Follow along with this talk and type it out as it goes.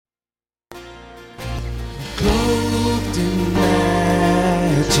clothed in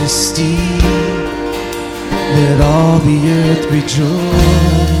majesty. Let all the earth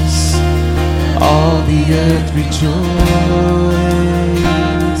rejoice, all the earth rejoice.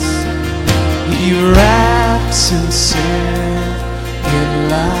 He wraps himself in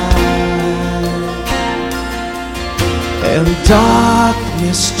light, and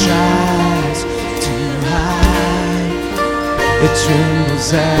darkness tries to hide. It trembles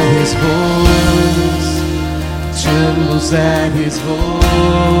at his voice, trembles at his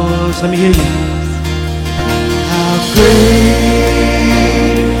voice. Let me hear you. How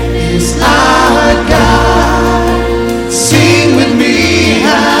great is our God? Sing with me.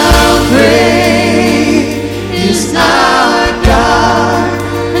 How great is our God?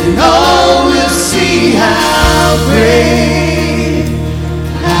 And all will see how great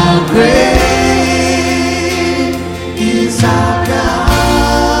is our God.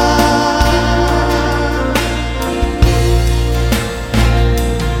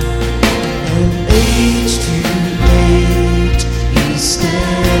 And age to age he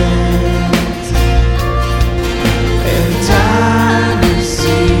stands, and time is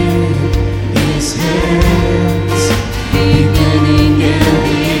in his hands. Beginning and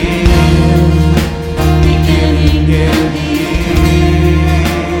the end, beginning and the end.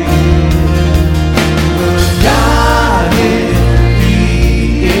 The Godhead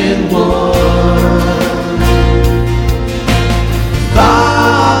three in one,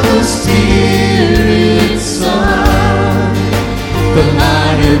 Father, Spirit, Son, the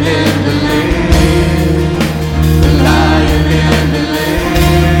Lion and the Lamb, the Lion and the Lamb.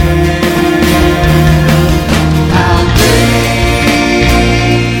 How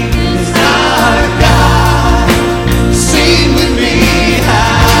great is our God? Sing with me.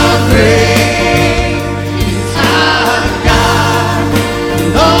 How great is our God?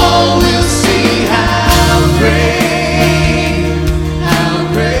 And all will see how great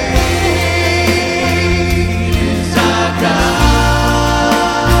is our God.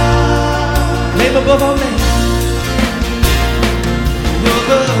 Name above all names. You're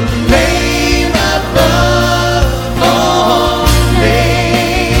the name above all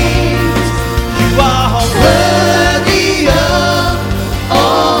names. You are worthy of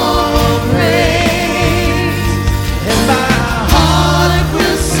all praise. And my heart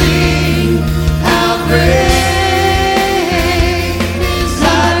will sing how great is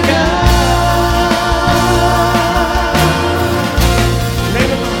our God.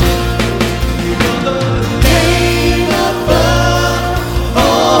 Name above. You're the name above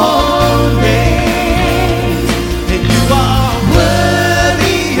all names. And you are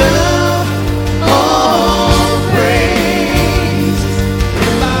worthy of all praise.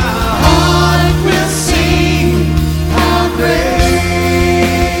 And my heart will sing how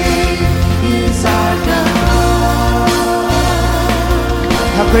great is our God.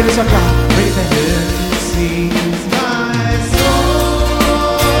 How great is our God? Great that sings my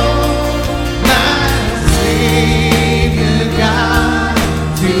soul, my Savior God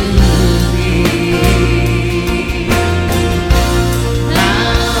to thee.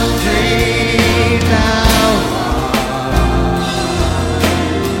 How great thou art,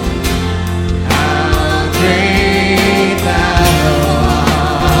 how great thou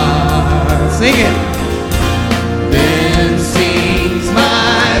art. Sing it. Then sings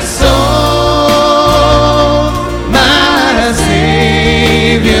my soul, my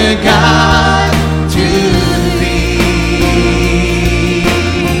Savior God to thee.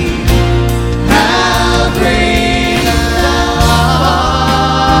 How great thou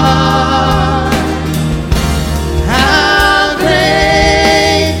art, how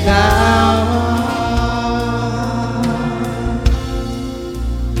great thou art.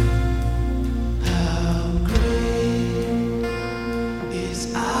 How great is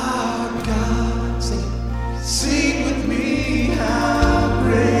our God? Sing with me. How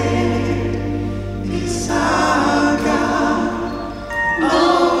great is our God?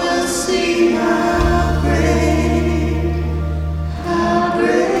 All will see how great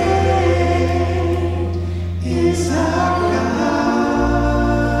is our God.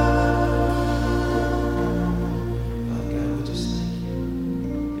 Father God, we just thank you.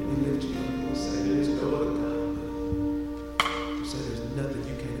 We lift you up. We'll say there's no other God. We'll say there's nothing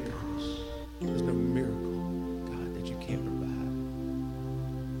you can't accomplish. There's no miracle, God, that you can't provide.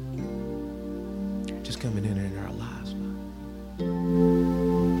 Just come and enter in our lives, Father.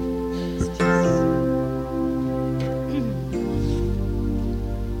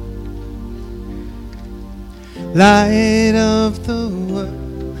 Light of the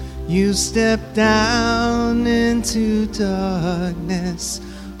world, you step down into darkness.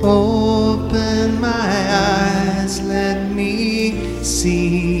 Open my eyes, let me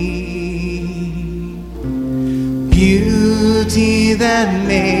see beauty that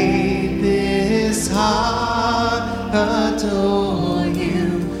made this heart adore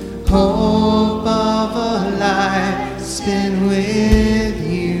you. Hope of a life spent with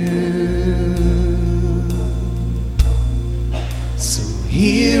you. So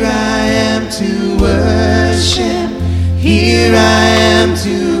here I am to worship. Here I am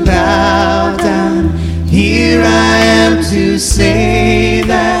to bow down. Here I am to say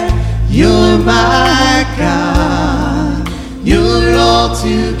that you're my God. You're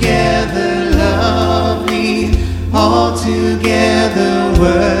altogether lovely, altogether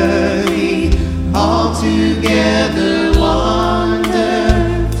worthy, altogether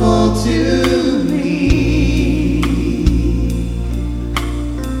wonderful to me.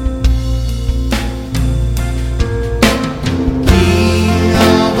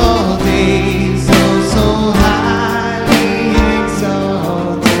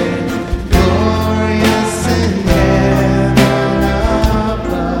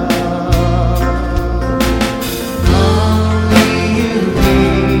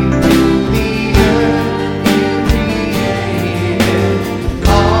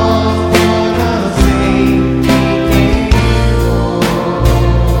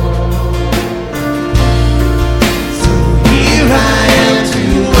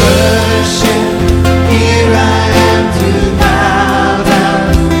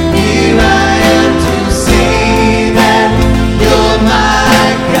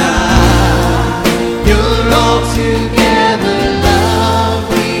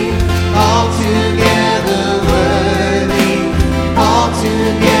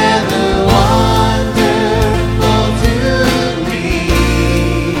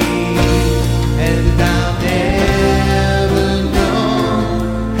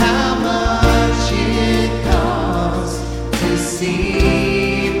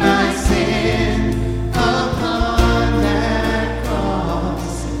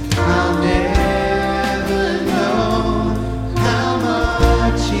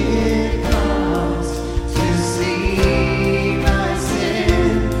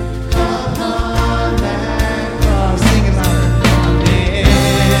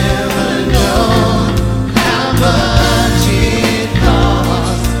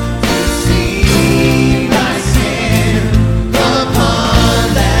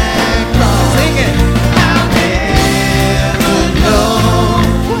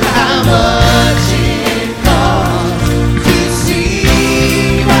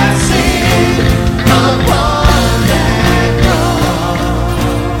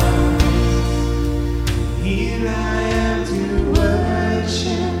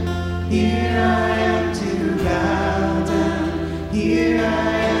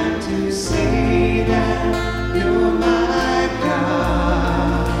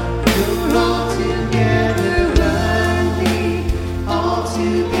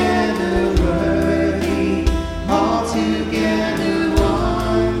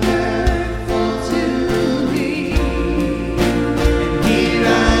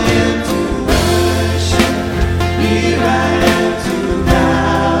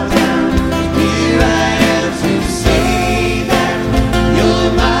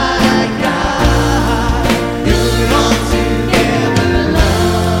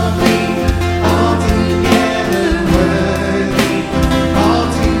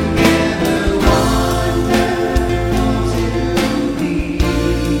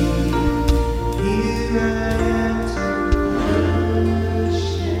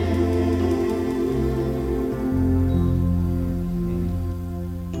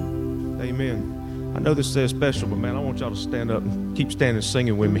 This says special, but man, I want y'all to stand up and keep standing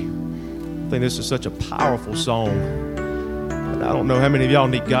singing with me. I think this is such a powerful song. And I don't know how many of y'all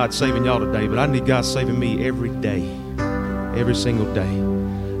need God saving y'all today, but I need God saving me every day, every single day.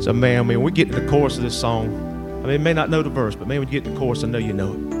 So man, when we get to the chorus of this song, I mean, you may not know the verse, but man, when you get to the chorus, I know you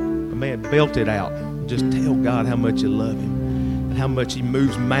know it. But man, belt it out. Just tell God how much you love Him and how much He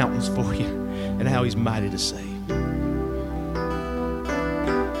moves mountains for you and how He's mighty to save.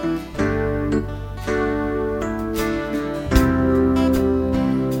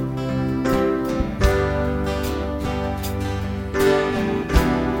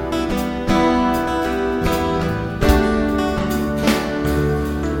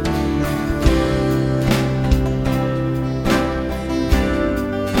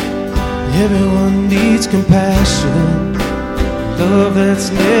 Everyone needs compassion, love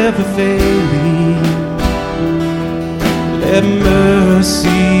that's never failing. Let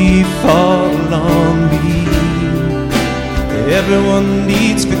mercy fall on me. Everyone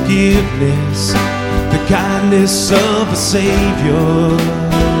needs forgiveness, the kindness of a Savior,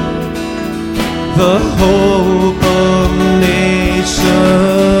 the hope of nations.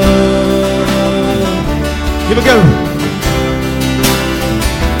 Here we go.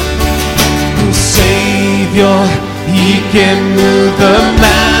 The Savior, He can move the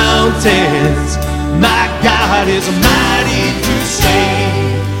mountains. My God is mighty to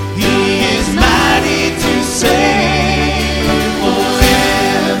save. He is mighty to save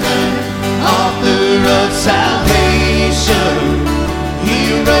forever. Author of salvation, He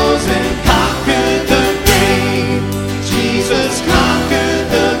rose and conquered the grave. Jesus conquered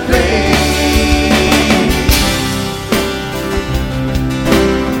the grave.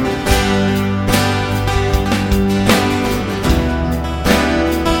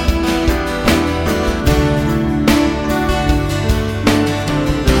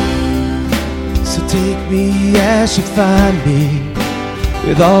 So take me as you find me,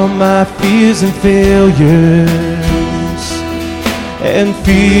 with all my fears and failures, and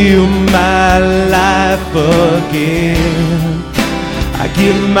feel my life again. I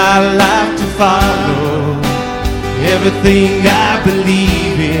give my life to follow everything I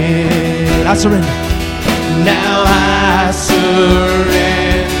believe in. I surrender. Now I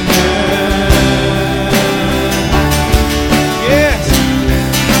surrender. Yes.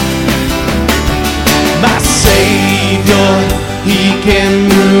 My Savior, He can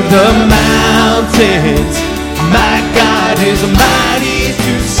move the mountains. My God is mighty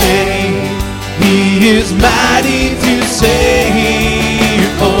to save. He is mighty to save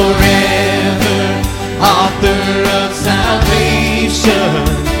forever. Author of salvation,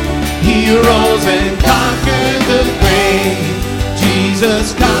 He rose and conquered the grave.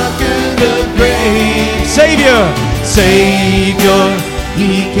 Jesus conquered the grave. Savior, Savior,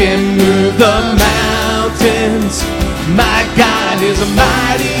 He can move the mountains. My God is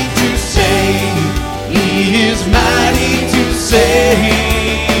mighty to save. He is mighty to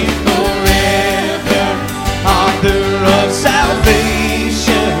save forever. Author of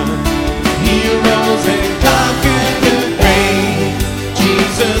salvation, He rose and conquered the grave.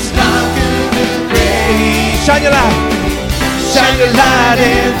 Jesus conquered the grave. Shine your light. Shine your light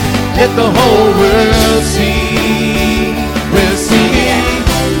and let the whole world see. We're singing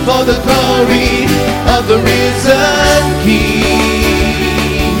for the glory of the risen King.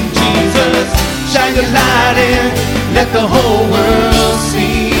 Jesus, shine your light and let the whole world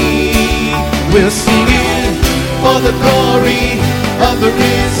see. We're singing for the glory of the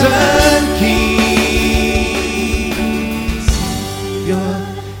risen King. Savior,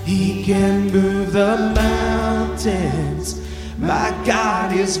 He can move the mountains. My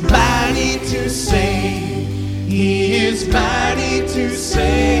God is mighty to save. He is mighty to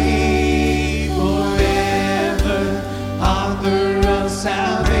save forever. Author of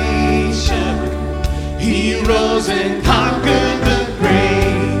salvation, He rose and conquered the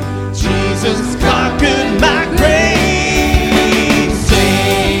grave. Jesus conquered my grave.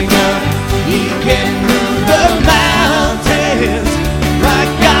 Savior, He can move the mountains. My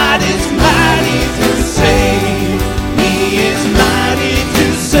God is mighty to save. He is mighty to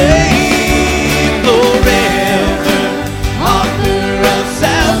save forever. Author of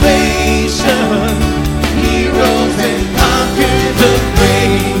salvation, He rose and conquered the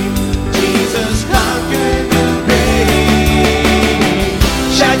grave. Jesus conquered the grave.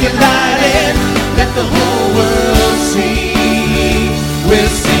 Shine your light and let the whole world see. We're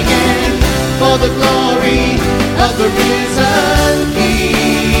singing for the glory of the risen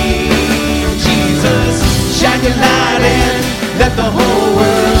King. Jesus, shine your light and let the whole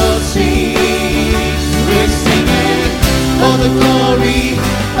world see. We're singing for the glory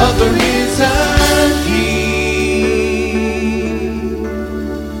of the risen King.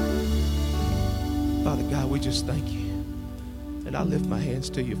 Father God, we just thank you. And I lift my hands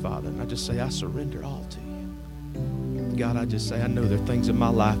to you, Father, and I just say I surrender all to you. God, I just say I know there are things in my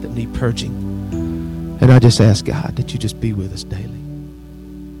life that need purging. And I just ask, God, that you just be with us daily.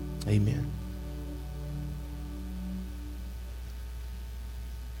 Amen.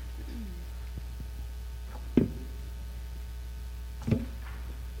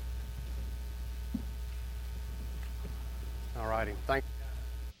 All righty. Thank you.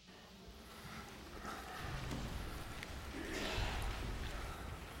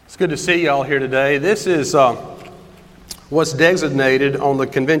 It's good to see you all here today. This is what's designated on the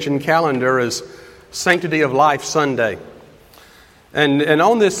convention calendar as Sanctity of Life Sunday. And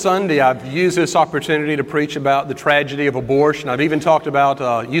on this Sunday, I've used this opportunity to preach about the tragedy of abortion. I've even talked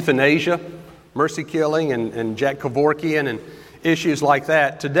about euthanasia, mercy killing, and Jack Kevorkian and issues like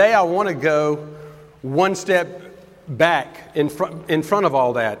that. Today, I want to go one step back in front of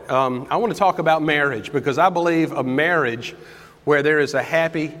all that, I want to talk about marriage, because I believe a marriage where there is a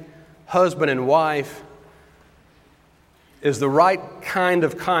happy husband and wife is the right kind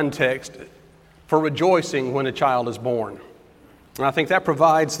of context for rejoicing when a child is born. And I think that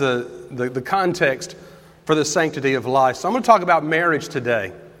provides the context for the sanctity of life. So I'm going to talk about marriage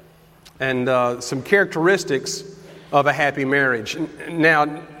today and some characteristics of a happy marriage.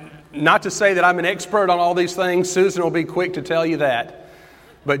 Now, not to say that I'm an expert on all these things. Susan will be quick to tell you that.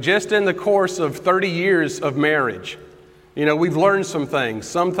 But just in the course of 30 years of marriage, we've learned some things.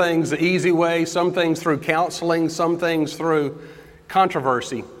 Some things the easy way, some things through counseling, some things through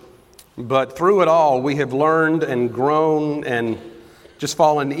controversy. But through it all, we have learned and grown and just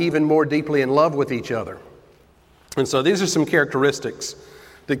fallen even more deeply in love with each other. And so these are some characteristics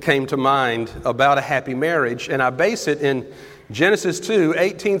that came to mind about a happy marriage. And I base it in Genesis 2,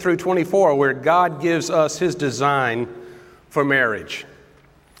 18 through 24, where God gives us His design for marriage.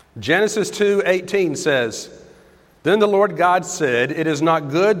 Genesis 2, 18 says, "Then the Lord God said, 'It is not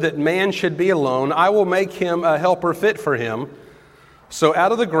good that man should be alone. I will make him a helper fit for him.' So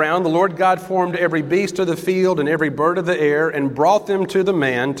out of the ground the Lord God formed every beast of the field and every bird of the air and brought them to the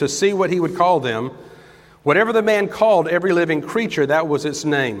man to see what he would call them. Whatever the man called every living creature, that was its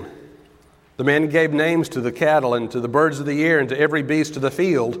name. The man gave names to the cattle and to the birds of the air and to every beast of the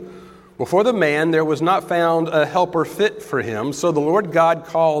field. Before the man there was not found a helper fit for him. So the Lord God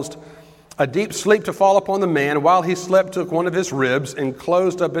caused a deep sleep to fall upon the man. While he slept, took one of his ribs and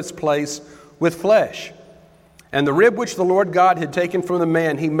closed up its place with flesh. And the rib which the Lord God had taken from the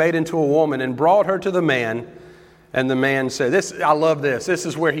man, he made into a woman and brought her to the man. And the man said," I love this. This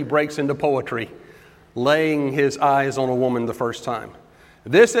is where he breaks into poetry, laying his eyes on a woman the first time.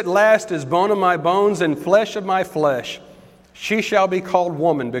 "This at last is bone of my bones and flesh of my flesh. She shall be called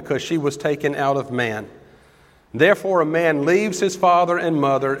woman because she was taken out of man. Therefore a man leaves his father and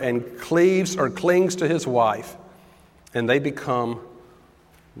mother and cleaves or clings to his wife, and they become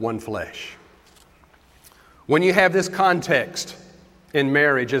one flesh." When you have this context in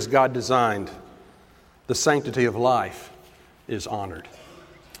marriage as God designed, the sanctity of life is honored.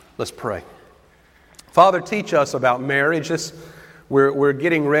 Let's pray. Father, teach us about marriage. We're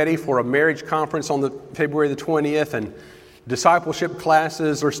getting ready for a marriage conference on February the 20th, and discipleship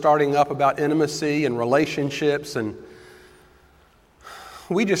classes are starting up about intimacy and relationships, and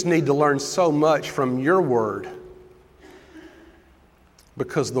we just need to learn so much from your word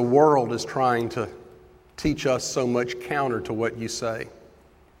because the world is trying to teach us so much counter to what you say.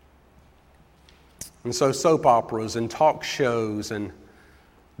 And so soap operas and talk shows and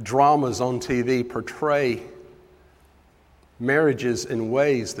dramas on TV portray marriages in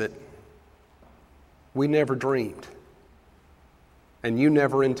ways that we never dreamed and you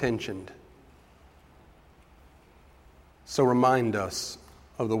never intentioned. So remind us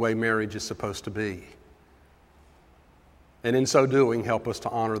of the way marriage is supposed to be. And in so doing, help us to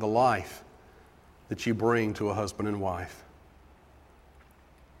honor the life that you bring to a husband and wife.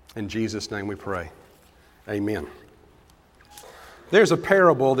 In Jesus' name we pray. Amen. There's a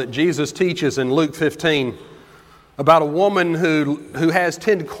parable that Jesus teaches in Luke 15 about a woman who has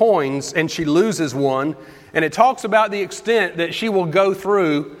 10 coins and she loses one. And it talks about the extent that she will go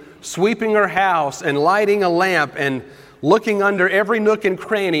through sweeping her house and lighting a lamp and looking under every nook and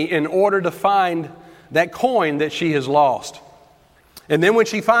cranny in order to find that coin that she has lost. And then when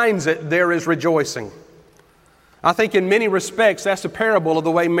she finds it, there is rejoicing. I think in many respects, that's a parable of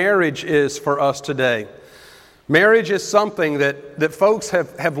the way marriage is for us today. Marriage is something that folks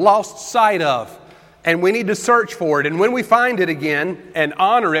have lost sight of, and we need to search for it. And when we find it again and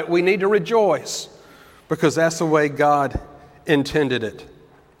honor it, we need to rejoice, because that's the way God intended it.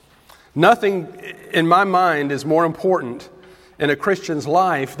 Nothing in my mind is more important in a Christian's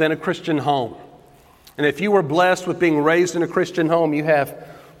life than a Christian home. And if you were blessed with being raised in a Christian home, you have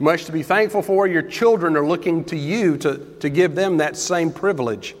much to be thankful for. Your children are looking to you to give them that same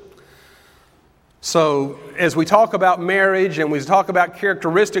privilege. So as we talk about marriage and we talk about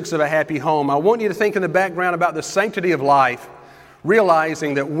characteristics of a happy home, I want you to think in the background about the sanctity of life,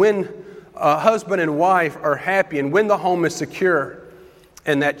 realizing that when a husband and wife are happy and when the home is secure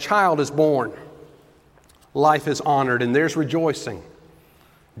and that child is born, life is honored and there's rejoicing,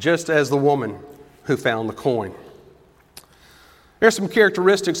 just as the woman who found the coin. There's some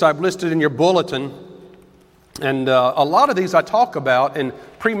characteristics I've listed in your bulletin, and a lot of these I talk about in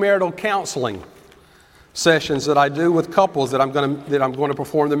premarital counseling sessions that I do with couples that I'm going to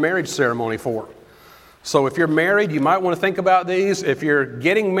perform the marriage ceremony for. So if you're married, you might want to think about these. If you're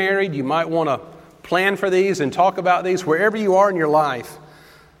getting married, you might want to plan for these and talk about these. Wherever you are in your life,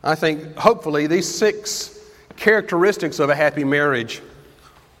 I think hopefully these 6 characteristics of a happy marriage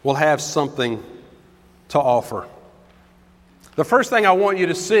will have something to offer. The first thing I want you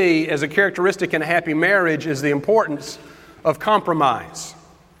to see as a characteristic in a happy marriage is the importance of compromise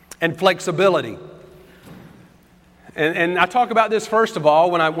and flexibility. And I talk about this first of all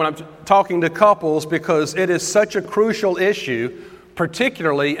when I'm talking to couples because it is such a crucial issue,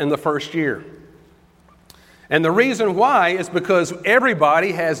 particularly in the first year. And the reason why is because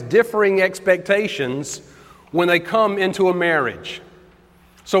everybody has differing expectations when they come into a marriage.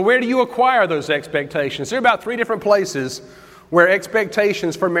 So where do you acquire those expectations? There are about 3 different places where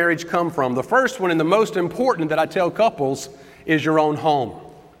expectations for marriage come from. The first one and the most important that I tell couples is your own home.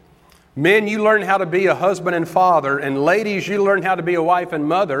 Men, you learn how to be a husband and father, and ladies, you learn how to be a wife and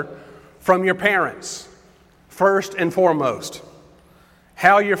mother from your parents, first and foremost.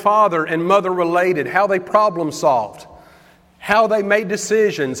 How your father and mother related, how they problem solved, how they made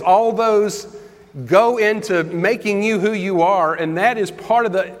decisions, all those go into making you who you are, and that is part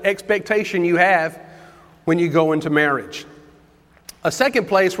of the expectation you have when you go into marriage. A second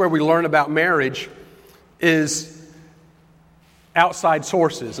place where we learn about marriage is outside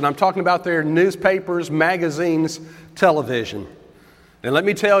sources, and I'm talking about their newspapers, magazines, television. And let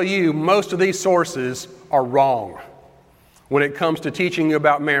me tell you, most of these sources are wrong when it comes to teaching you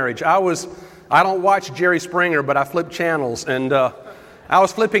about marriage. I don't watch Jerry Springer, but I flip channels, and I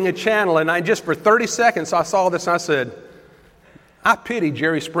was flipping a channel, and just for 30 seconds I saw this, and I said, I pity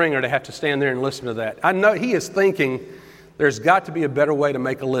Jerry Springer to have to stand there and listen to that. I know he is thinking there's got to be a better way to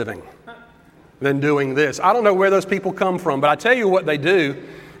make a living than doing this. I don't know where those people come from, but I tell you what they do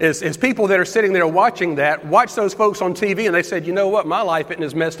is people that are sitting there watching that, watch those folks on TV, and they said, you know what, my life isn't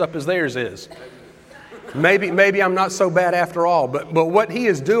as messed up as theirs is. Maybe I'm not so bad after all. But what he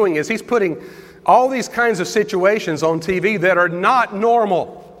is doing is he's putting all these kinds of situations on TV that are not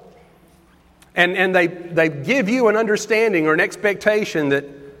normal. And they give you an understanding or an expectation that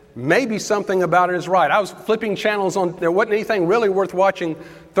maybe something about it is right. I was flipping channels there wasn't anything really worth watching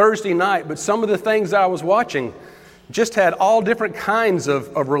Thursday night, but some of the things that I was watching just had all different kinds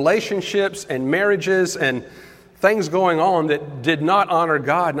of relationships and marriages and things going on that did not honor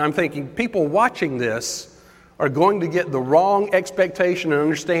God. And I'm thinking people watching this are going to get the wrong expectation and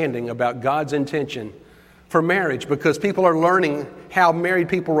understanding about God's intention for marriage because people are learning how married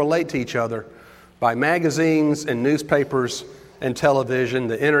people relate to each other by magazines and newspapers and television,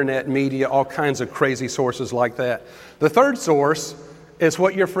 the internet, media, all kinds of crazy sources like that. The third source is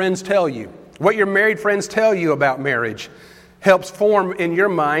what your friends tell you. What your married friends tell you about marriage helps form in your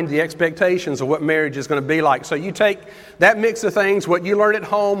mind the expectations of what marriage is going to be like. So you take that mix of things, what you learn at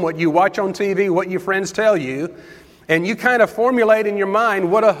home, what you watch on TV, what your friends tell you, and you kind of formulate in your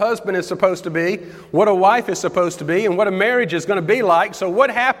mind what a husband is supposed to be, what a wife is supposed to be, and what a marriage is going to be like. So what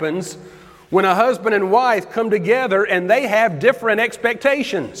happens when a husband and wife come together and they have different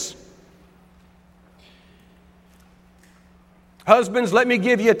expectations? Husbands, let me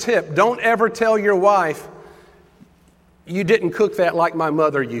give you a tip. Don't ever tell your wife, you didn't cook that like my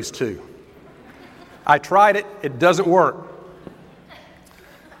mother used to. I tried it, it doesn't work.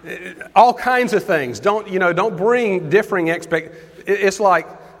 All kinds of things. Don't bring differing It's like,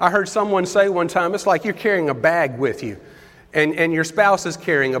 I heard someone say one time, it's like you're carrying a bag with you. And your spouse is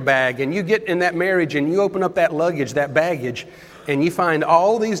carrying a bag. And you get in that marriage and you open up that luggage, that baggage, and you find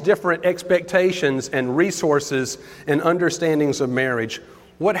all these different expectations and resources and understandings of marriage.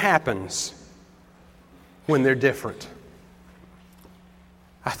 What happens when they're different?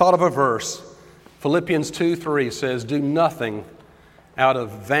 I thought of a verse. Philippians 2:3 says, do nothing out of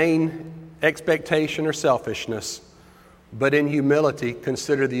vain expectation or selfishness, but in humility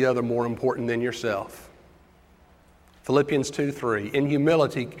consider the other more important than yourself. Philippians 2:3. In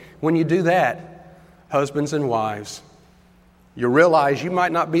humility, when you do that, husbands and wives, you realize you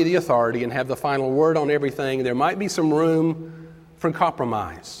might not be the authority and have the final word on everything. There might be some room for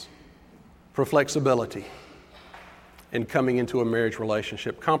compromise, for flexibility in coming into a marriage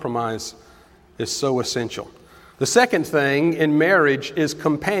relationship. Compromise is so essential. The second thing in marriage is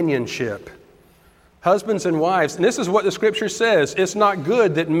companionship. Husbands and wives, and this is what the Scripture says, it's not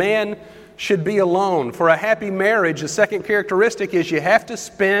good that man should be alone. For a happy marriage, the second characteristic is you have to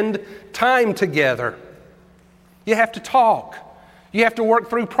spend time together. You have to talk. You have to work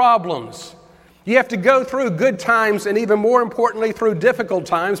through problems. You have to go through good times and even more importantly through difficult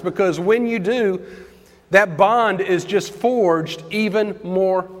times, because when you do, that bond is just forged even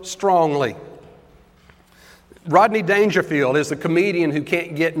more strongly. Rodney Dangerfield is the comedian who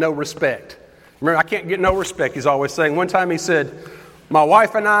can't get no respect. Remember, I can't get no respect, he's always saying. One time he said, my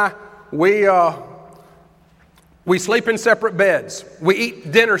wife and I, we We sleep in separate beds. We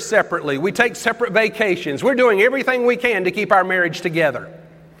eat dinner separately. We take separate vacations. We're doing everything we can to keep our marriage together.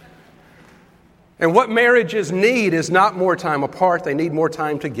 And what marriages need is not more time apart. They need more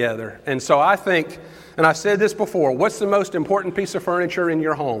time together. And so I think, and I said this before, what's the most important piece of furniture in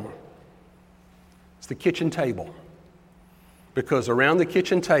your home? It's the kitchen table. Because around the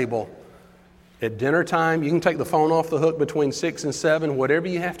kitchen table, at dinner time, you can take the phone off the hook between 6 and 7, whatever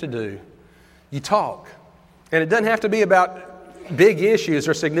you have to do. You talk. And it doesn't have to be about big issues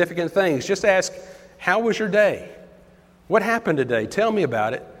or significant things. Just ask, how was your day? What happened today? Tell me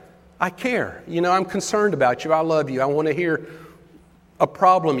about it. I care. I'm concerned about you. I love you. I want to hear a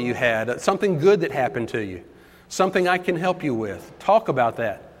problem you had, something good that happened to you, something I can help you with. Talk about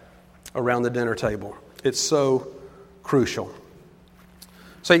that around the dinner table. It's so crucial.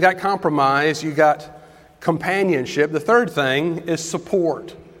 So you got compromise, you got companionship. The third thing is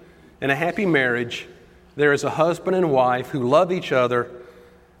support. In a happy marriage, there is a husband and wife who love each other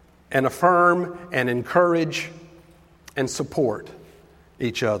and affirm and encourage and support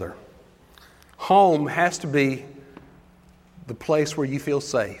each other. Home has to be the place where you feel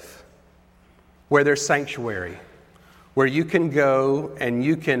safe, where there's sanctuary, where you can go and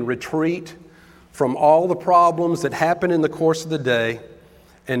you can retreat from all the problems that happen in the course of the day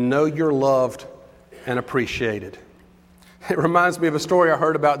and know you're loved and appreciated. It reminds me of a story I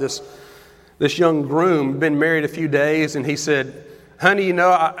heard about this young groom, been married a few days, and he said, honey,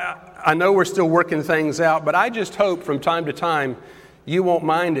 I know we're still working things out, but I just hope from time to time you won't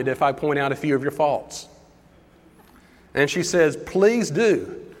mind it if I point out a few of your faults. And she says, please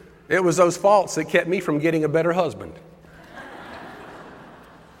do. It was those faults that kept me from getting a better husband.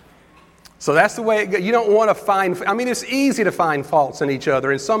 So that's the way it goes. You don't want to find, it's easy to find faults in each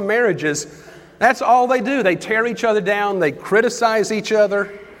other. In some marriages, that's all they do. They tear each other down. They criticize each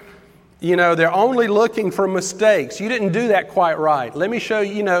other. They're only looking for mistakes. You didn't do that quite right. Let me show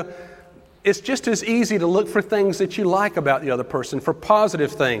you, it's just as easy to look for things that you like about the other person, for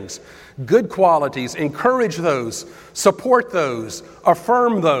positive things, good qualities. Encourage those, support those,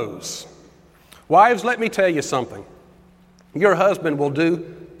 affirm those. Wives, let me tell you something. Your husband will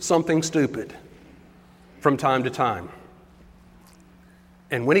do something stupid from time to time.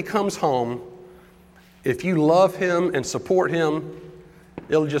 And when he comes home, if you love him and support him,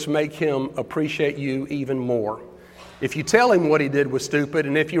 it'll just make him appreciate you even more. If you tell him what he did was stupid,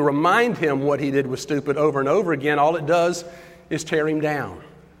 and if you remind him what he did was stupid over and over again, all it does is tear him down.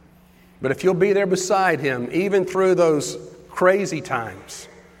 But if you'll be there beside him, even through those crazy times,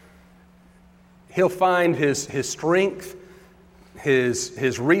 he'll find his strength,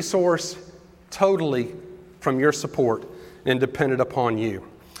 his resource totally from your support and dependent upon you.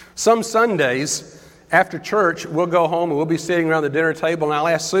 Some Sundays, after church, we'll go home and we'll be sitting around the dinner table, and I'll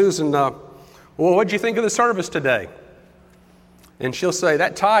ask Susan, what did you think of the service today? And she'll say,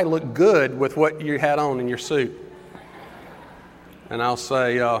 that tie looked good with what you had on in your suit. And I'll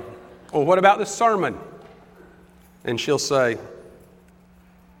say, what about the sermon? And she'll say,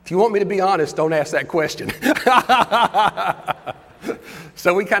 if you want me to be honest, don't ask that question.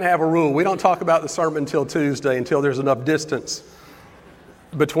 So we kind of have a rule. We don't talk about the sermon until Tuesday, until there's enough distance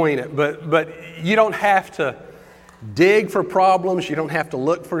between it. But you don't have to dig for problems. You don't have to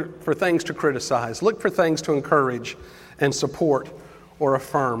look for things to criticize. Look for things to encourage and support or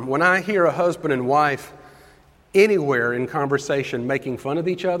affirm. When I hear a husband and wife anywhere in conversation making fun of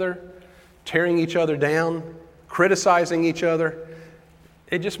each other, tearing each other down, criticizing each other,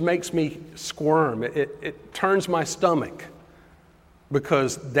 it just makes me squirm. It turns my stomach,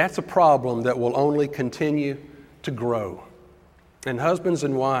 because that's a problem that will only continue to grow. And husbands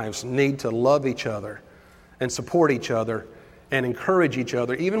and wives need to love each other and support each other and encourage each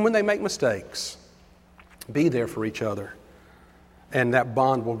other, even when they make mistakes. Be there for each other, and that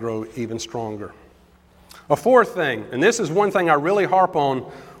bond will grow even stronger. A fourth thing, and this is one thing I really harp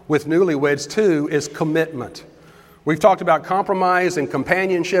on with newlyweds too, is commitment. We've talked about compromise and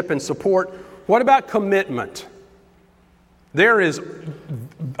companionship and support. What about commitment? There is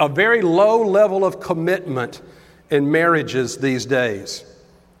a very low level of commitment in marriages these days.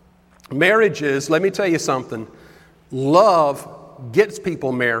 Marriages, let me tell you something, love gets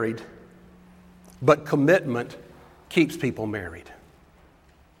people married, but commitment keeps people married.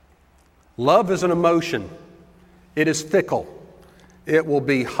 Love is an emotion. It is fickle. It will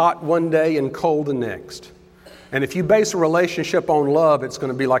be hot one day and cold the next. And if you base a relationship on love, it's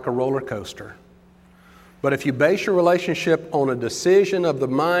going to be like a roller coaster. But if you base your relationship on a decision of the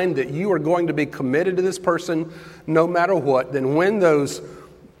mind that you are going to be committed to this person no matter what, then when those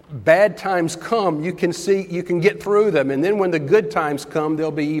bad times come, you can get through them. And then when the good times come,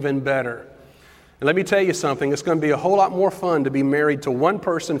 they'll be even better. And let me tell you something, it's going to be a whole lot more fun to be married to one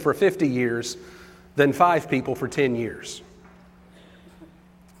person for 50 years than 5 people for 10 years.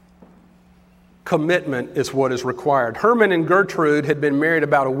 Commitment is what is required. Herman and Gertrude had been married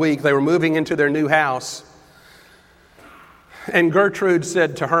about a week. They were moving into their new house. And Gertrude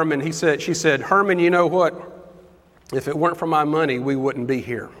said to Herman, she said, "Herman, you know what? If it weren't for my money, we wouldn't be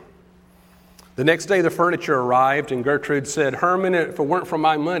here." The next day the furniture arrived, and Gertrude said, "Herman, if it weren't for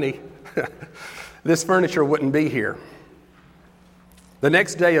my money, this furniture wouldn't be here." The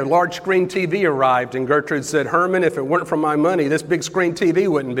next day a large screen TV arrived, and Gertrude said, "Herman, if it weren't for my money, this big screen TV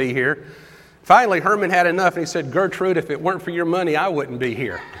wouldn't be here." Finally, Herman had enough, and he said, "Gertrude, if it weren't for your money, I wouldn't be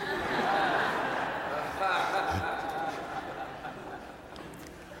here."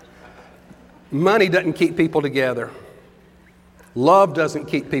 Money doesn't keep people together. Love doesn't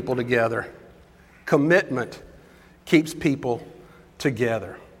keep people together. Commitment keeps people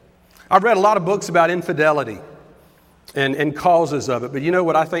together. I've read a lot of books about infidelity and causes of it, but you know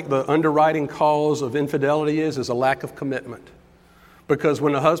what I think the underwriting cause of infidelity is a lack of commitment. Because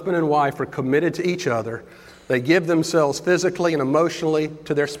when a husband and wife are committed to each other, they give themselves physically and emotionally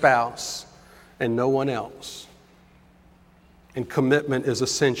to their spouse and no one else. And commitment is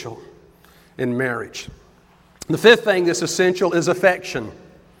essential in marriage. The fifth thing that's essential is affection.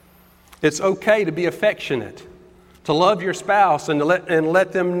 It's okay to be affectionate, to love your spouse and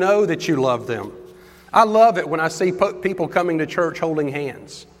let them know that you love them. I love it when I see people coming to church holding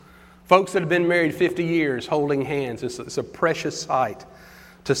hands. Folks that have been married 50 years holding hands. It's a precious sight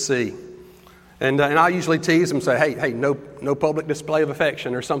to see. And I usually tease them and say, hey, no public display of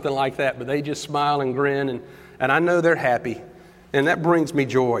affection or something like that. But they just smile and grin, and I know they're happy. And that brings me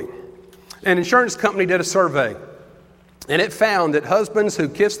joy. An insurance company did a survey, and it found that husbands who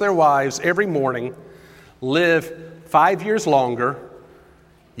kiss their wives every morning live 5 years longer,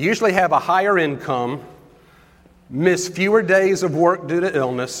 usually have a higher income, miss fewer days of work due to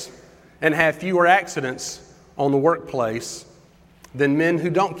illness, and have fewer accidents on the workplace than men who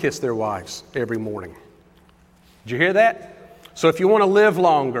don't kiss their wives every morning. Did you hear that? So if you want to live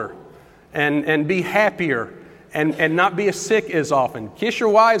longer and be happier and not be as sick as often, kiss your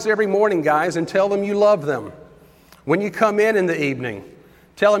wives every morning, guys, and tell them you love them. When you come in the evening,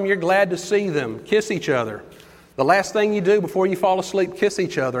 tell them you're glad to see them. Kiss each other. The last thing you do before you fall asleep, kiss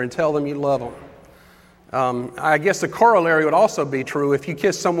each other and tell them you love them. I guess the corollary would also be true. If you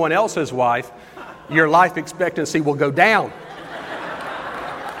kiss someone else's wife, your life expectancy will go down.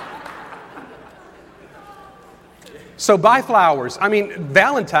 So buy flowers.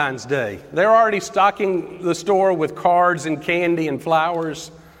 Valentine's Day. They're already stocking the store with cards and candy and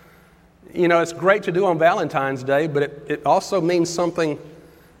flowers. You know, it's great to do on Valentine's Day, but it also means something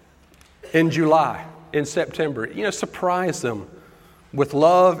in July, in September. You know, surprise them with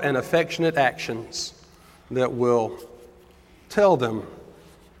love and affectionate actions that will tell them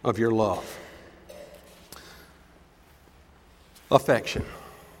of your love. Affection.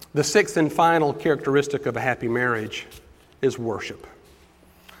 The sixth and final characteristic of a happy marriage is worship.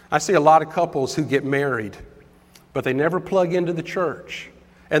 I see a lot of couples who get married, but they never plug into the church,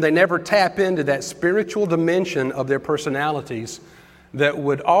 and they never tap into that spiritual dimension of their personalities that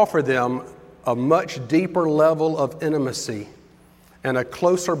would offer them a much deeper level of intimacy and a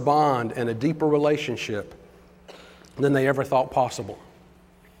closer bond and a deeper relationship than they ever thought possible.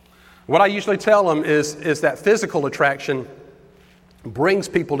 What I usually tell them is that physical attraction brings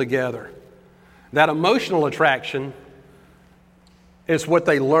people together. That emotional attraction is what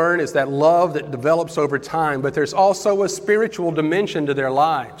they learn, is that love that develops over time, but there's also a spiritual dimension to their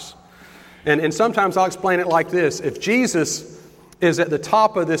lives. And sometimes I'll explain it like this. If Jesus is at the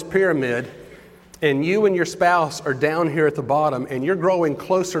top of this pyramid and you and your spouse are down here at the bottom and you're growing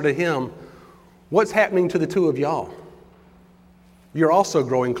closer to Him, what's happening to the two of y'all? You're also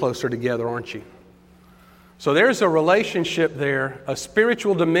growing closer together, aren't you? So there's a relationship there, a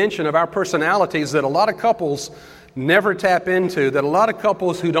spiritual dimension of our personalities that a lot of couples never tap into, that a lot of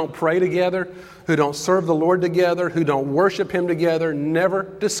couples who don't pray together, who don't serve the Lord together, who don't worship Him together, never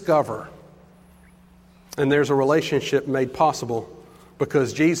discover. And there's a relationship made possible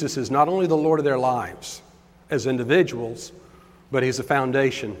because Jesus is not only the Lord of their lives as individuals, but He's a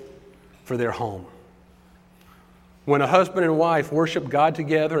foundation for their home. When a husband and wife worship God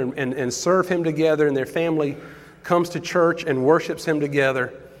together and serve Him together, and their family comes to church and worships Him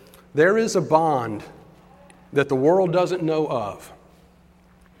together, there is a bond that the world doesn't know of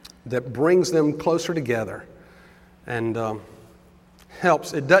that brings them closer together and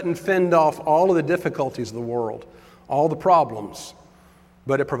helps. It doesn't fend off all of the difficulties of the world, all the problems,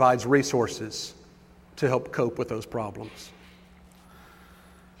 but it provides resources to help cope with those problems.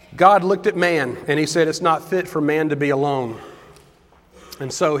 God looked at man and He said, it's not fit for man to be alone.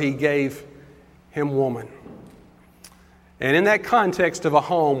 And so He gave him woman. And in that context of a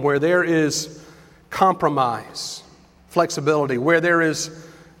home where there is compromise, flexibility, where there is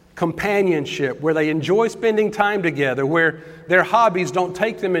companionship, where they enjoy spending time together, where their hobbies don't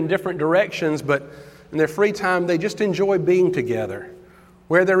take them in different directions, but in their free time they just enjoy being together,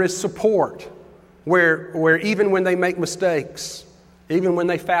 where there is support, where even when they make mistakes, even when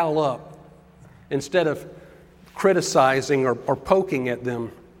they foul up, instead of criticizing or poking at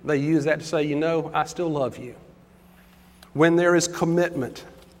them, they use that to say, you know, I still love you. When there is commitment,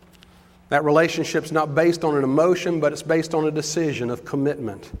 that relationship's not based on an emotion, but it's based on a decision of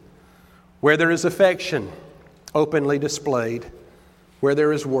commitment. Where there is affection, openly displayed, where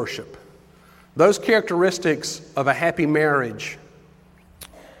there is worship. Those characteristics of a happy marriage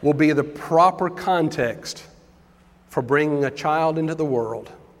will be the proper context for bringing a child into the world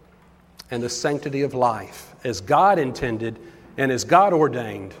and the sanctity of life as God intended and as God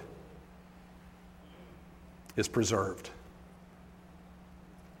ordained is preserved.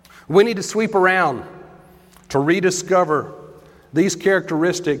 We need to sweep around to rediscover these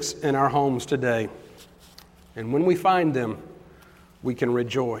characteristics in our homes today. And when we find them, we can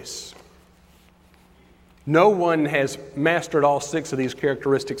rejoice. No one has mastered all 6 of these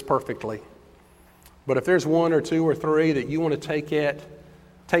characteristics perfectly. But if there's 1 or 2 or 3 that you want to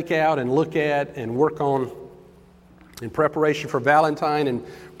take out and look at and work on in preparation for Valentine, in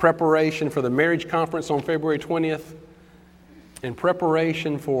preparation for the marriage conference on February 20th, in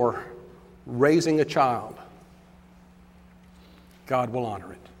preparation for raising a child, God will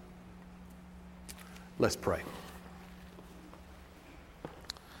honor it. Let's pray.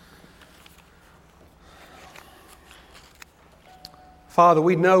 Father,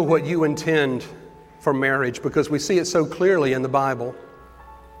 we know what you intend for marriage because we see it so clearly in the Bible.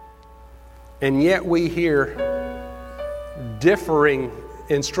 And yet we hear differing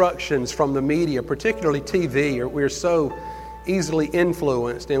instructions from the media, particularly TV. We're so easily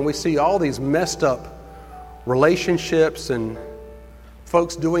influenced, and we see all these messed up relationships and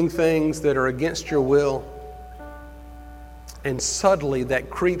folks doing things that are against your will. And subtly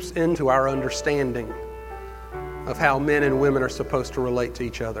that creeps into our understanding of how men and women are supposed to relate to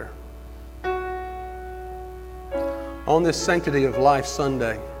each other. On this Sanctity of Life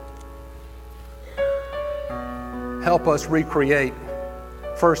Sunday, help us recreate,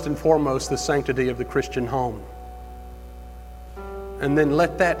 first and foremost, the sanctity of the Christian home. And then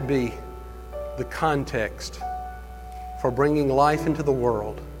let that be the context for bringing life into the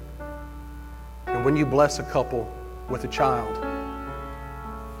world. And when you bless a couple with a child,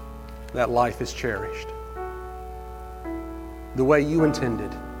 that life is cherished the way you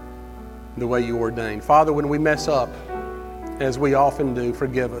intended, the way you ordained. Father, when we mess up, as we often do,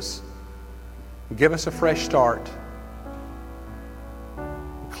 forgive us. Give us a fresh start.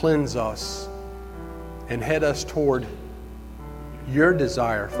 Cleanse us and head us toward your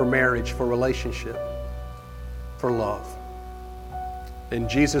desire for marriage, for relationship, for love. In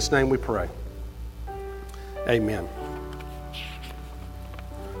Jesus' name we pray. Amen.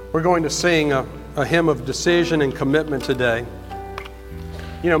 We're going to sing a hymn of decision and commitment today.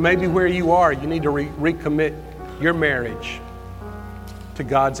 You know, maybe where you are, you need to recommit your marriage to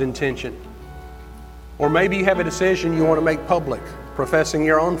God's intention. Or maybe you have a decision you want to make public, professing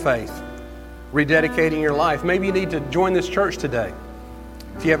your own faith, rededicating your life. Maybe you need to join this church today.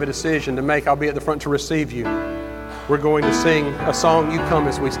 If you have a decision to make, I'll be at the front to receive you. We're going to sing a song, You Come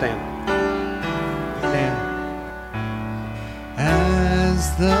As We Stand.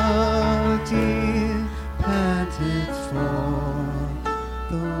 As the deep